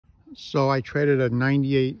So I traded a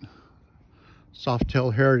 98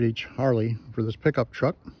 Softail Heritage Harley for this pickup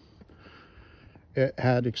truck. It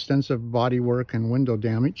had extensive body work and window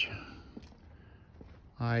damage.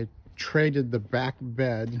 I traded the back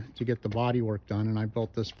bed to get the body work done, and I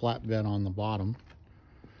built this flatbed on the bottom.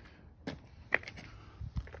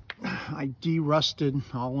 I de-rusted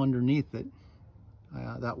all underneath it.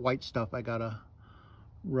 That white stuff I gotta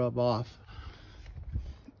rub off.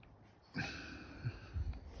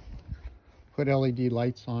 Put LED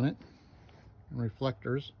lights on it and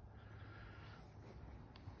reflectors.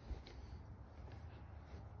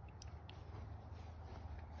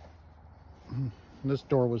 This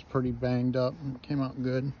door was pretty banged up. It came out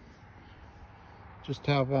good. Just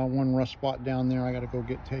have one rust spot down there I gotta go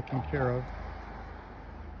get taken care of.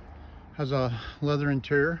 Has a leather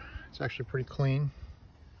interior. It's actually pretty clean.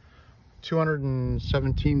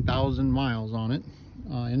 217,000 miles on it.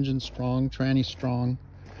 Engine strong, tranny strong.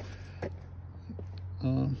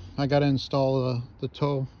 I got to install the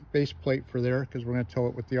tow base plate for there because we're going to tow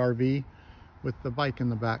it with the RV with the bike in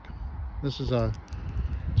the back. This is a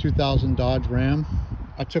 2000 Dodge Ram.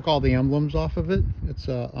 I took all the emblems off of it. It's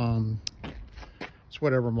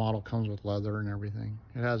whatever model comes with leather and everything.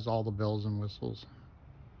 It has all the bells and whistles.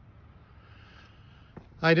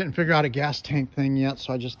 I didn't figure out a gas tank thing yet,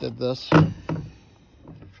 so I just did this.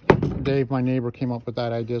 Dave, my neighbor, came up with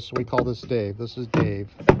that idea, so we call this Dave. This is Dave.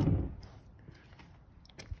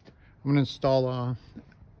 I'm going to install a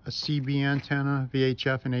CB antenna,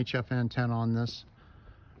 VHF and HF antenna on this.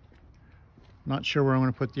 Not sure where I'm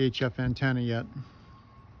going to put the HF antenna yet.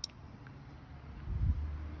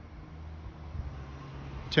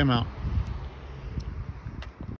 Tim out.